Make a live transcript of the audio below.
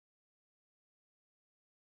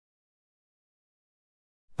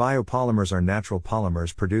Biopolymers are natural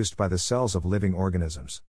polymers produced by the cells of living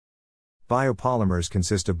organisms. Biopolymers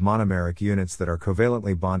consist of monomeric units that are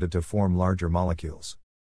covalently bonded to form larger molecules.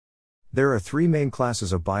 There are three main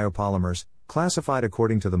classes of biopolymers, classified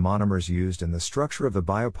according to the monomers used in the structure of the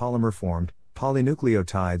biopolymer formed: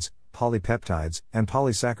 polynucleotides, polypeptides, and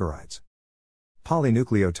polysaccharides.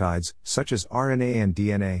 Polynucleotides, such as RNA and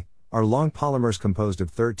DNA, are long polymers composed of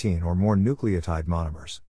 13 or more nucleotide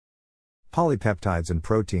monomers. Polypeptides and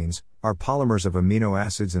proteins are polymers of amino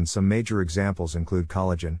acids, and some major examples include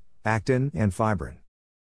collagen, actin, and fibrin.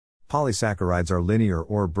 Polysaccharides are linear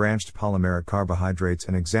or branched polymeric carbohydrates,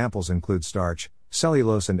 and examples include starch,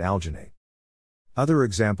 cellulose, and alginate. Other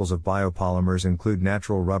examples of biopolymers include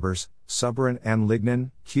natural rubbers, suberin and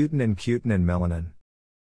lignin, cutin and melanin.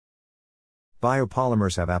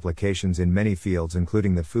 Biopolymers have applications in many fields,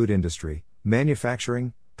 including the food industry,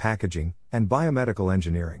 manufacturing, packaging, and biomedical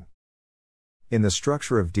engineering. In the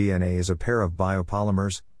structure of DNA is a pair of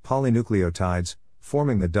biopolymers, polynucleotides,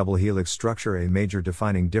 forming the double helix structure. A major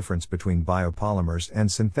defining difference between biopolymers and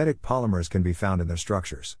synthetic polymers can be found in their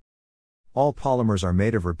structures. All polymers are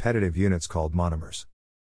made of repetitive units called monomers.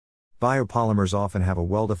 Biopolymers often have a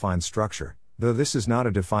well-defined structure, though this is not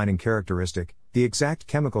a defining characteristic. The exact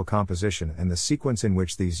chemical composition and the sequence in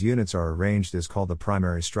which these units are arranged is called the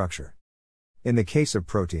primary structure. In the case of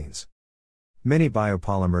proteins, many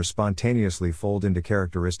biopolymers spontaneously fold into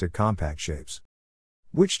characteristic compact shapes,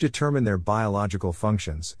 which determine their biological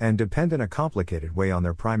functions and depend in a complicated way on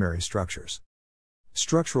their primary structures.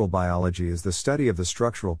 Structural biology is the study of the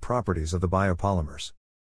structural properties of the biopolymers.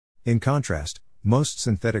 In contrast, most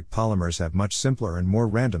synthetic polymers have much simpler and more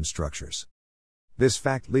random structures. This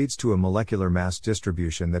fact leads to a molecular mass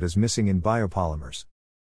distribution that is missing in biopolymers.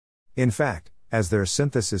 In fact, as their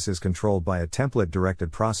synthesis is controlled by a template-directed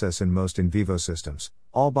process in most in vivo systems,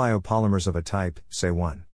 all biopolymers of a type, say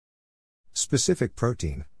 1 specific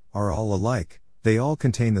protein, are all alike. They all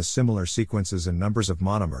contain the similar sequences and numbers of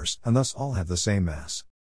monomers, and thus all have the same mass.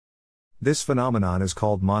 This phenomenon is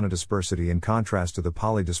called monodispersity, in contrast to the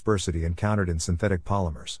polydispersity encountered in synthetic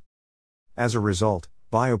polymers. As a result,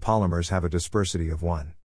 biopolymers have a dispersity of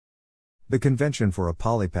 1. The convention for a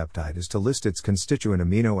polypeptide is to list its constituent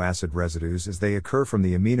amino acid residues as they occur from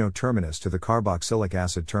the amino terminus to the carboxylic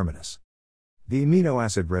acid terminus. The amino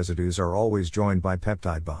acid residues are always joined by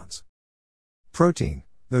peptide bonds. Protein,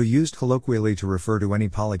 though used colloquially to refer to any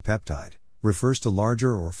polypeptide, refers to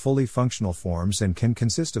larger or fully functional forms and can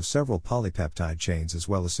consist of several polypeptide chains as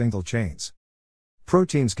well as single chains.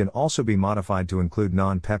 Proteins can also be modified to include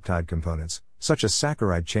non-peptide components, such as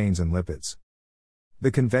saccharide chains and lipids. The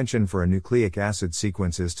convention for a nucleic acid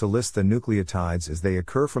sequence is to list the nucleotides as they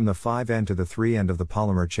occur from the 5' to the 3' end of the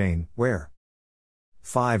polymer chain, where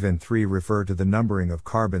 5 and 3 refer to the numbering of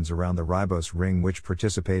carbons around the ribose ring which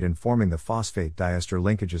participate in forming the phosphate diester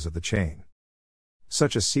linkages of the chain.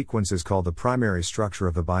 Such a sequence is called the primary structure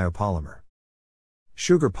of the biopolymer.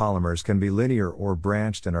 Sugar polymers can be linear or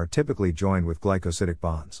branched and are typically joined with glycosidic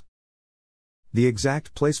bonds. The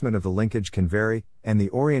exact placement of the linkage can vary, and the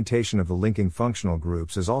orientation of the linking functional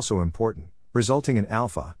groups is also important, resulting in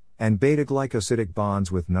alpha and beta glycosidic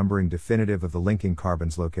bonds with numbering definitive of the linking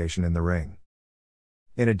carbon's location in the ring.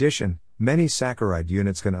 In addition, many saccharide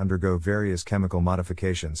units can undergo various chemical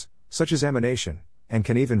modifications, such as amination, and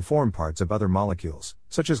can even form parts of other molecules,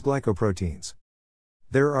 such as glycoproteins.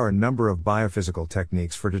 There are a number of biophysical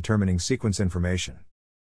techniques for determining sequence information.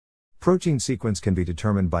 Protein sequence can be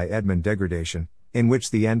determined by Edman degradation, in which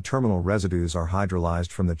the N-terminal residues are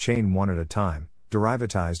hydrolyzed from the chain one at a time,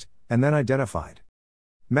 derivatized, and then identified.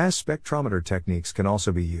 Mass spectrometer techniques can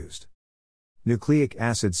also be used. Nucleic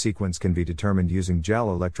acid sequence can be determined using gel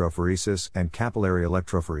electrophoresis and capillary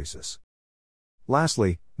electrophoresis.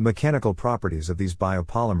 Lastly, mechanical properties of these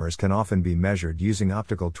biopolymers can often be measured using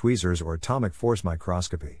optical tweezers or atomic force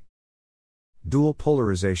microscopy. Dual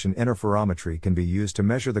polarization interferometry can be used to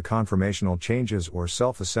measure the conformational changes or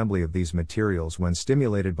self-assembly of these materials when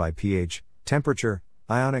stimulated by pH, temperature,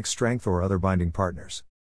 ionic strength, or other binding partners.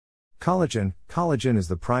 Collagen is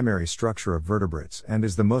the primary structure of vertebrates and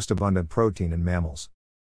is the most abundant protein in mammals.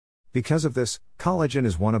 Because of this, collagen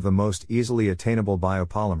is one of the most easily attainable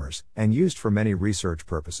biopolymers, and used for many research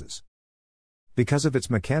purposes. Because of its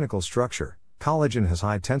mechanical structure, collagen has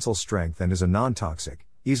high tensile strength and is a non-toxic,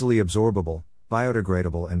 easily absorbable,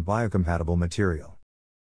 biodegradable and biocompatible material.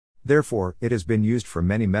 Therefore, it has been used for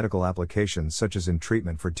many medical applications such as in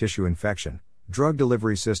treatment for tissue infection, drug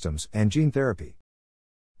delivery systems, and gene therapy.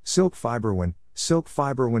 Silk fibrin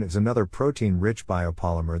is another protein-rich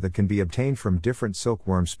biopolymer that can be obtained from different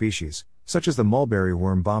silkworm species, such as the mulberry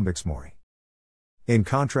worm Bombyx mori. In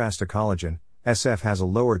contrast to collagen, SF has a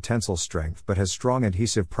lower tensile strength but has strong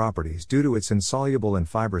adhesive properties due to its insoluble and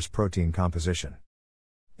fibrous protein composition.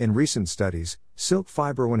 In recent studies, silk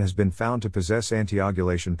fibrin has been found to possess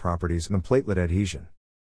anticoagulation properties and platelet adhesion.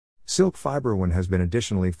 Silk fibrin has been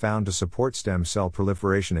additionally found to support stem cell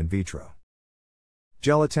proliferation in vitro.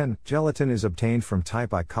 Gelatin. Gelatin is obtained from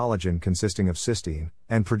type I collagen consisting of cysteine,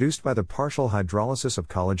 and produced by the partial hydrolysis of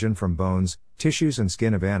collagen from bones, tissues and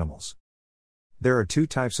skin of animals. There are two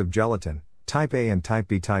types of gelatin, type A and type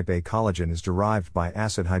B. Type A collagen is derived by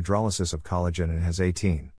acid hydrolysis of collagen and has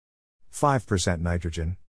 18.5%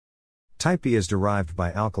 nitrogen. Type B is derived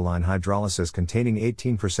by alkaline hydrolysis containing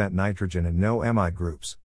 18% nitrogen and no amide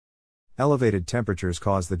groups. Elevated temperatures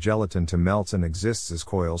cause the gelatin to melt and exists as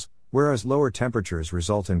coils, whereas lower temperatures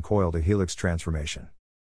result in coil to helix transformation.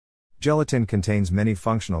 Gelatin contains many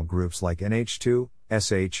functional groups like NH2,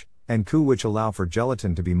 SH, and Cu, which allow for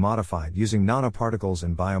gelatin to be modified using nanoparticles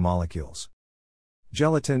and biomolecules.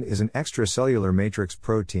 Gelatin is an extracellular matrix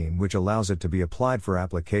protein which allows it to be applied for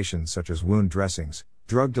applications such as wound dressings,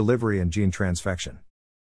 drug delivery and gene transfection.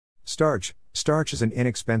 Starch. Starch is an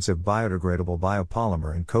inexpensive biodegradable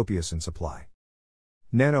biopolymer and copious in supply.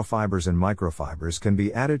 Nanofibers and microfibers can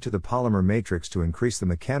be added to the polymer matrix to increase the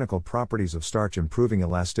mechanical properties of starch, improving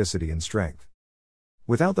elasticity and strength.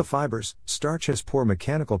 Without the fibers, starch has poor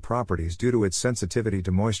mechanical properties due to its sensitivity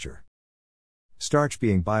to moisture. Starch,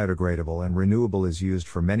 being biodegradable and renewable, is used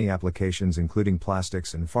for many applications including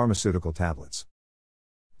plastics and pharmaceutical tablets.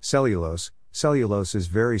 Cellulose. Cellulose is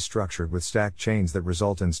very structured with stacked chains that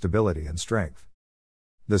result in stability and strength.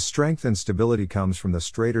 The strength and stability comes from the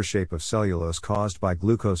straighter shape of cellulose caused by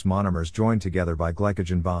glucose monomers joined together by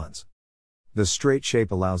glycogen bonds. The straight shape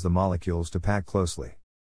allows the molecules to pack closely.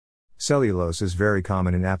 Cellulose is very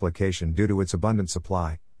common in application due to its abundant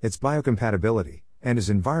supply, its biocompatibility, and is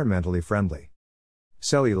environmentally friendly.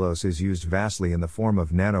 Cellulose is used vastly in the form of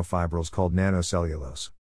nanofibrils called nanocellulose.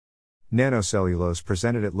 Nanocellulose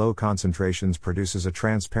presented at low concentrations produces a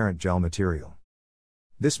transparent gel material.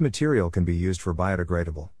 This material can be used for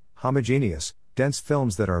biodegradable, homogeneous, dense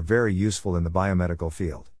films that are very useful in the biomedical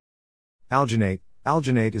field. Alginate.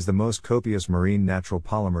 Alginate is the most copious marine natural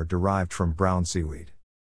polymer derived from brown seaweed.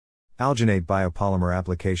 Alginate biopolymer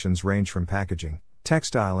applications range from packaging,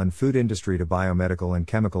 textile and food industry to biomedical and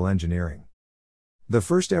chemical engineering. The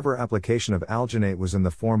first ever application of alginate was in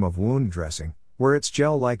the form of wound dressing, where its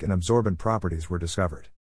gel-like and absorbent properties were discovered.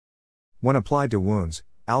 When applied to wounds,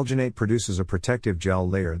 alginate produces a protective gel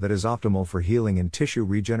layer that is optimal for healing and tissue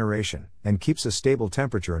regeneration, and keeps a stable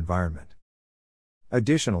temperature environment.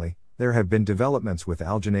 Additionally, there have been developments with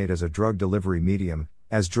alginate as a drug delivery medium,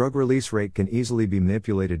 as drug release rate can easily be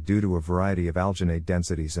manipulated due to a variety of alginate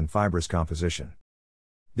densities and fibrous composition.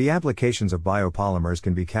 The applications of biopolymers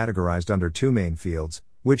can be categorized under two main fields,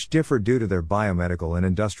 which differ due to their biomedical and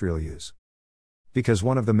industrial use. Because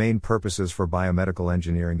one of the main purposes for biomedical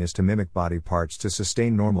engineering is to mimic body parts to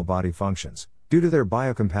sustain normal body functions, due to their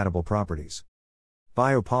biocompatible properties.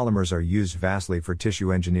 Biopolymers are used vastly for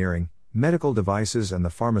tissue engineering, medical devices and the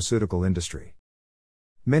pharmaceutical industry.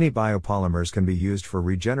 Many biopolymers can be used for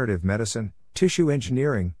regenerative medicine, tissue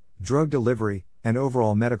engineering, drug delivery, and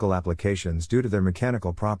overall medical applications due to their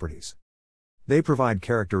mechanical properties. They provide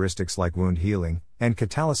characteristics like wound healing, and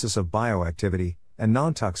catalysis of bioactivity, and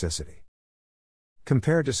non-toxicity.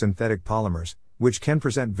 Compared to synthetic polymers, which can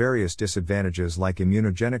present various disadvantages like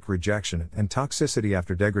immunogenic rejection and toxicity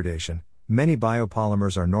after degradation, many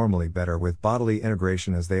biopolymers are normally better with bodily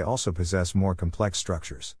integration as they also possess more complex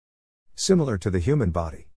structures. Similar to the human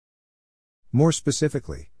body. More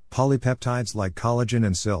specifically, polypeptides like collagen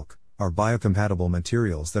and silk are biocompatible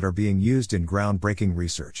materials that are being used in groundbreaking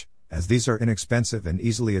research, as these are inexpensive and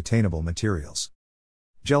easily attainable materials.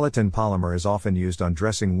 Gelatin polymer is often used on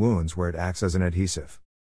dressing wounds where it acts as an adhesive.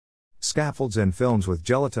 Scaffolds and films with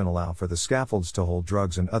gelatin allow for the scaffolds to hold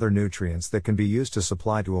drugs and other nutrients that can be used to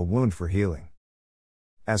supply to a wound for healing.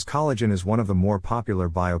 As collagen is one of the more popular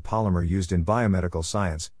biopolymer used in biomedical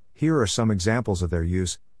science, here are some examples of their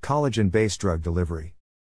use. Collagen-based drug delivery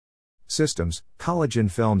systems.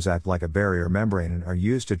 Collagen films act like a barrier membrane and are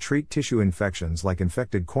used to treat tissue infections like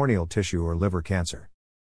infected corneal tissue or liver cancer.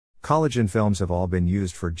 Collagen films have all been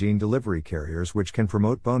used for gene delivery carriers which can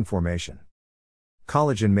promote bone formation.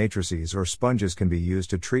 Collagen matrices or sponges can be used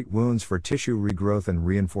to treat wounds for tissue regrowth and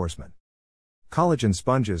reinforcement. Collagen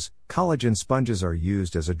sponges. Collagen sponges are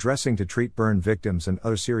used as a dressing to treat burn victims and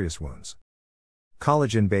other serious wounds.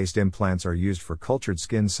 Collagen-based implants are used for cultured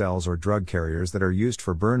skin cells or drug carriers that are used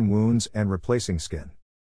for burn wounds and replacing skin.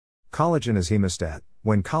 Collagen is hemostat.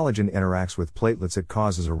 When collagen interacts with platelets, it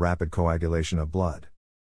causes a rapid coagulation of blood.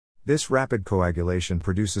 This rapid coagulation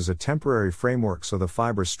produces a temporary framework so the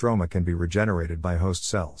fibrous stroma can be regenerated by host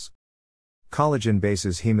cells. Collagen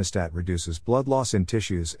bases hemostat reduces blood loss in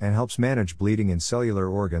tissues and helps manage bleeding in cellular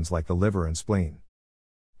organs like the liver and spleen.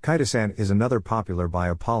 Chitosan is another popular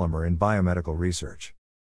biopolymer in biomedical research.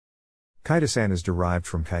 Chitosan is derived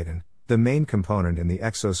from chitin, the main component in the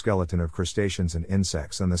exoskeleton of crustaceans and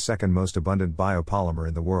insects and the second most abundant biopolymer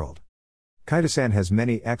in the world. Chitosan has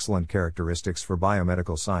many excellent characteristics for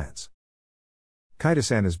biomedical science.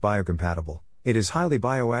 Chitosan is biocompatible. It is highly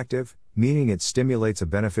bioactive, meaning it stimulates a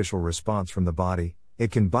beneficial response from the body. It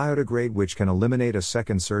can biodegrade, which can eliminate a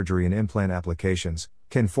second surgery in implant applications,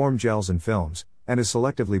 can form gels and films, and is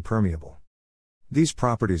selectively permeable. These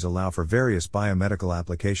properties allow for various biomedical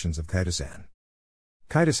applications of chitosan.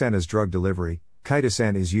 Chitosan is drug delivery.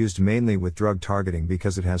 Chitosan is used mainly with drug targeting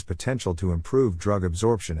because it has potential to improve drug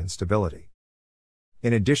absorption and stability.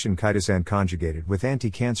 In addition, chitosan conjugated with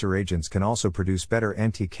anti-cancer agents can also produce better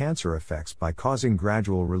anti-cancer effects by causing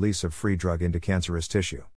gradual release of free drug into cancerous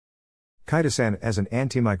tissue. Chitosan as an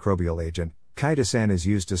antimicrobial agent, chitosan is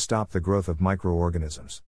used to stop the growth of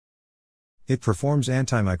microorganisms. It performs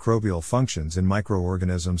antimicrobial functions in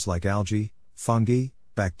microorganisms like algae, fungi,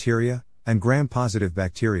 bacteria, and gram-positive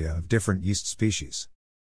bacteria of different yeast species.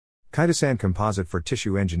 Chitosan composite for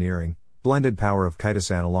tissue engineering. Blended power of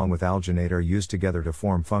chitosan along with alginate are used together to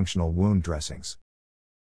form functional wound dressings.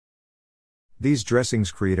 These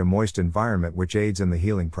dressings create a moist environment which aids in the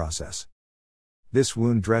healing process. This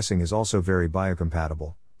wound dressing is also very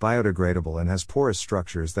biocompatible, biodegradable, and has porous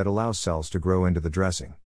structures that allow cells to grow into the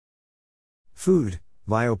dressing. Food.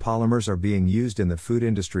 Biopolymers are being used in the food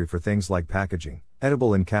industry for things like packaging,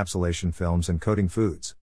 edible encapsulation films, and coating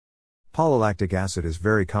foods. Polylactic acid is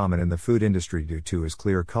very common in the food industry due to its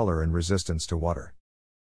clear color and resistance to water.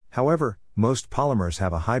 However, most polymers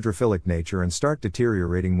have a hydrophilic nature and start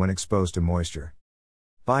deteriorating when exposed to moisture.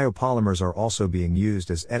 Biopolymers are also being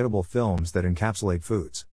used as edible films that encapsulate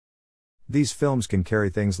foods. These films can carry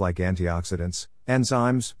things like antioxidants,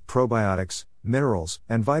 enzymes, probiotics, minerals,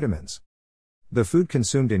 and vitamins. The food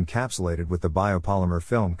consumed encapsulated with the biopolymer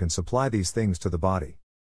film can supply these things to the body.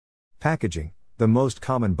 Packaging. The most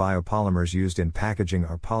common biopolymers used in packaging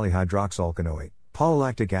are polyhydroxyalkanoate,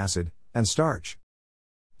 polylactic acid, and starch.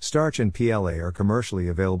 Starch and PLA are commercially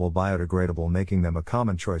available biodegradable, making them a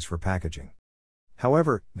common choice for packaging.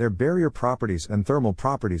 However, their barrier properties and thermal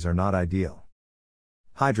properties are not ideal.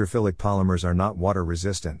 Hydrophilic polymers are not water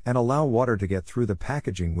resistant and allow water to get through the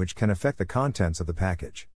packaging, which can affect the contents of the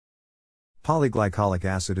package. Polyglycolic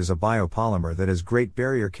acid is a biopolymer that has great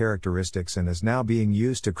barrier characteristics and is now being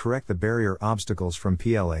used to correct the barrier obstacles from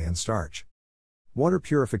PLA and starch. Water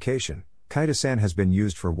purification. Chitosan has been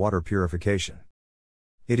used for water purification.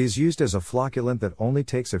 It is used as a flocculant that only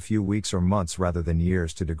takes a few weeks or months rather than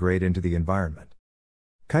years to degrade into the environment.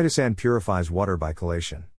 Chitosan purifies water by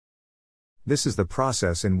chelation. This is the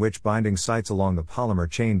process in which binding sites along the polymer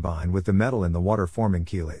chain bind with the metal in the water, forming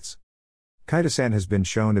chelates. Chitosan has been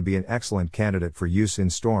shown to be an excellent candidate for use in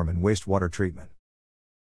storm and wastewater treatment.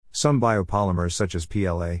 Some biopolymers such as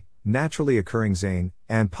PLA, naturally occurring xane,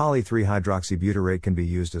 and poly-3-hydroxybutyrate can be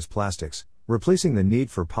used as plastics, replacing the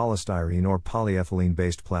need for polystyrene or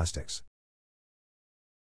polyethylene-based plastics.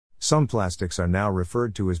 Some plastics are now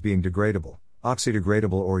referred to as being degradable,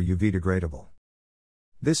 oxidegradable, or UV degradable.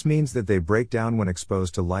 This means that they break down when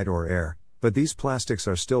exposed to light or air, but these plastics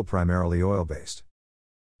are still primarily oil-based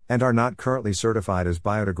and are not currently certified as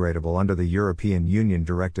biodegradable under the European Union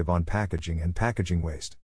Directive on Packaging and Packaging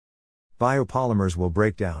Waste. Biopolymers will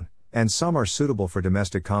break down, and some are suitable for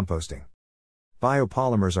domestic composting.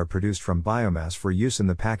 Biopolymers are produced from biomass for use in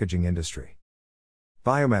the packaging industry.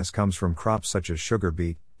 Biomass comes from crops such as sugar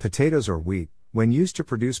beet, potatoes, or wheat. When used to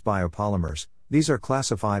produce biopolymers, these are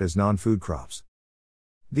classified as non-food crops.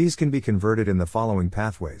 These can be converted in the following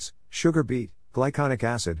pathways: sugar beet, glyconic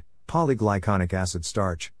acid, polyglyconic acid,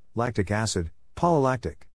 starch, lactic acid,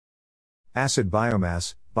 polylactic acid,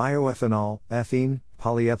 biomass, bioethanol, ethene,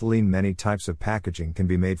 polyethylene. Many types of packaging can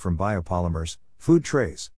be made from biopolymers: food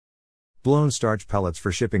trays, blown starch pellets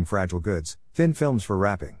for shipping fragile goods, thin films for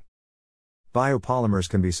wrapping. Biopolymers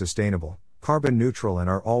can be sustainable, carbon neutral, and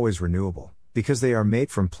are always renewable, because they are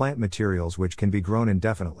made from plant materials which can be grown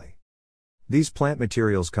indefinitely. These plant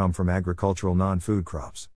materials come from agricultural non-food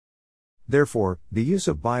crops. Therefore, the use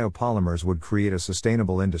of biopolymers would create a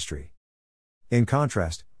sustainable industry. In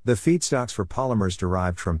contrast, the feedstocks for polymers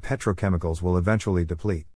derived from petrochemicals will eventually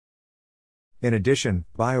deplete. In addition,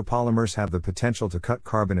 biopolymers have the potential to cut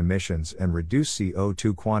carbon emissions and reduce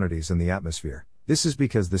CO2 quantities in the atmosphere. This is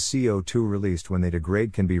because the CO2 released when they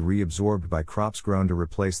degrade can be reabsorbed by crops grown to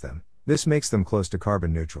replace them, This makes them close to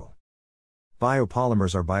carbon neutral.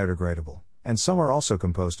 Biopolymers are biodegradable, and some are also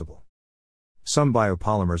compostable. Some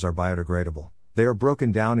biopolymers are biodegradable. They are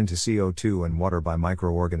broken down into CO2 and water by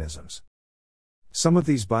microorganisms. Some of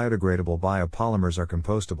these biodegradable biopolymers are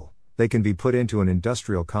compostable. They can be put into an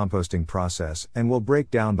industrial composting process and will break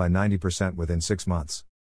down by 90% within 6 months.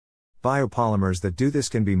 Biopolymers that do this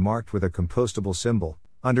can be marked with a compostable symbol,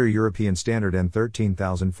 under European Standard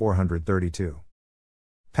N13432.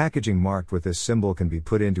 Packaging marked with this symbol can be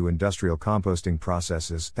put into industrial composting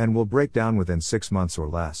processes and will break down within 6 months or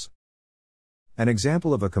less. An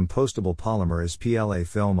example of a compostable polymer is PLA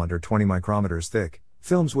film under 20 micrometers thick.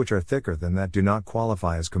 Films which are thicker than that do not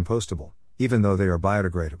qualify as compostable, even though they are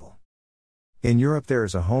biodegradable. In Europe there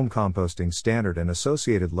is a home composting standard and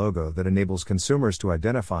associated logo that enables consumers to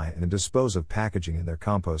identify and dispose of packaging in their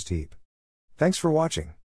compost heap. Thanks for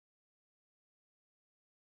watching.